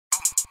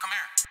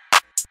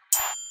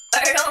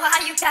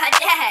got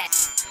that.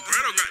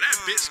 Fredo got that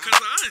bitch cause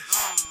of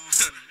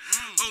us.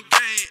 On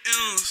game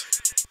M's.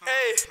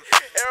 Hey,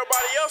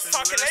 everybody else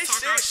talking they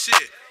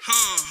shit.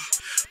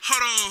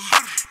 Hold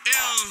on.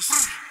 M's.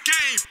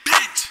 Game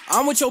bitch.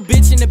 I'm with your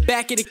bitch in the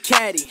back of the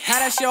caddy. How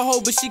that's your hoe,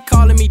 but she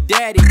calling me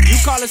daddy. You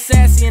call her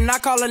sassy and I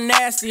call her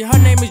nasty. Her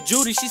name is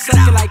Judy, she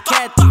suck it like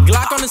Kathy.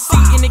 Glock on the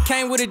seat and it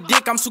came with a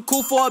dick. I'm too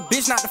cool for a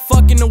bitch not to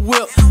fuck in the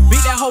whip.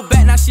 Beat that hoe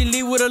back, now she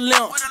leave with a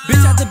limp.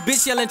 Bitch after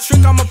bitch yelling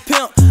trick, I'm a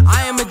pimp.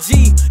 I am a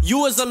G,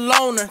 you is a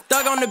loner.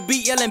 Thug on the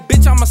beat yelling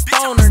bitch, I'm a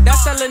stoner.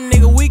 That's that little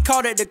nigga we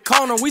caught at the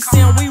corner. We see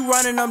him, we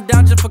running them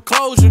down just for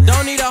closure.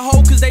 Don't need a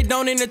hoe cause they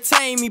don't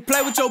entertain me.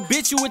 Play with your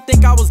bitch, you would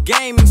think I was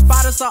gaming.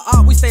 Spot us up,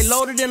 we stay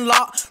loaded and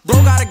locked.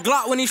 Bro got a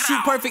Glock when he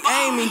shoot perfect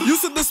aiming.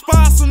 Used to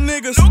despise some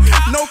niggas.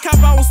 No cap,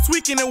 I was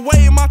tweaking and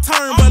waiting my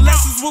turn, but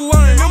lessons were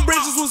learned. Them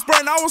bridges was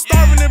burned, I was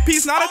starving in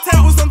peace. Now the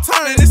tables I'm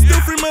turning. It's still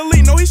free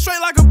Malik, no, he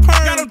straight like a perm.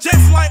 Got him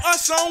just like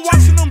Usher, I'm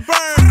watching them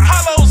burn.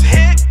 Hollows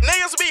hit,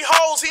 niggas be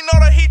hoes. He know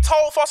that he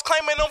told, false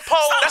claiming them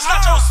poles. That's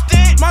not your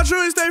stick. My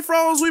jewelry stay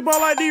froze, we ball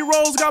like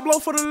D-Rose. Got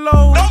blow for the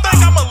low. Don't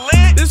think I'm a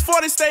lick. This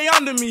 40 stay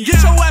under me. Get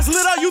your ass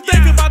lit up, you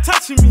think about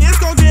touching me. It's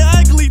gon' get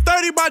ugly,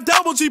 30 by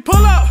double G.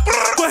 Pull up,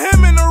 put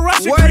him in the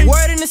Russian crease.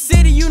 Word in the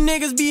city, you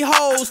niggas be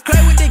hoes. Play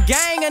with the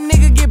gang, a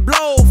nigga get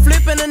blowed.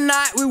 Flipping the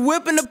knot, we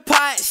whipping the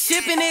pot.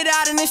 Shipping it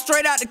out and then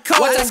straight out the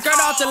coast. Watch that skirt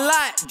off the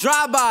lot,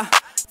 drive by.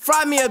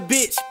 Fry me a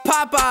bitch,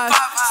 Popeye.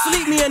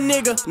 Sleep me a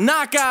nigga,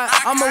 knock out.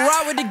 I'ma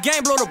ride with the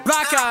game, blow the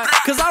block out.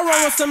 Cause I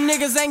run with some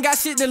niggas, ain't got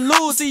shit to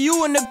lose. See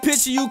you in the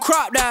picture, you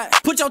cropped out.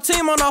 Put your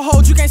team on a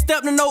hold, you can't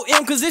step to no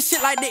M. Cause this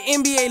shit like the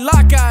NBA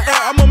lockout.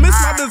 I'ma miss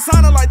my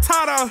designer like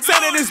Tada. Say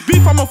that it's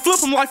beef, I'ma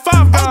flip him like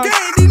 5 guys.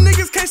 Okay, these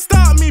niggas can't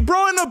stop me,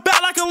 bro in the back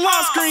like a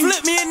lawn screen.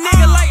 Flip me a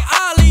nigga like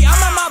Ali, I'm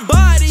on my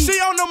body.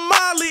 She on the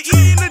Molly,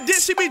 eating the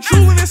dish, she be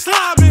drooling and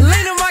slobbing.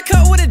 Leaning my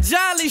cup with a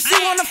jolly, she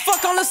wanna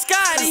fuck on the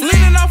Scotty.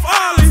 Leaning off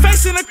Ollie,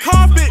 facing the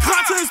carpet,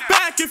 clock to his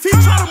back. If he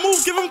try to move,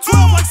 give him 12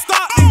 like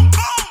Stockton.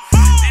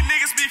 These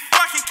niggas be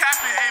fucking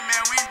capping. Hey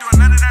man, we ain't doing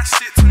none of that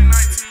shit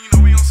 2019. You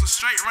know, we on some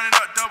straight running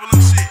up double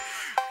and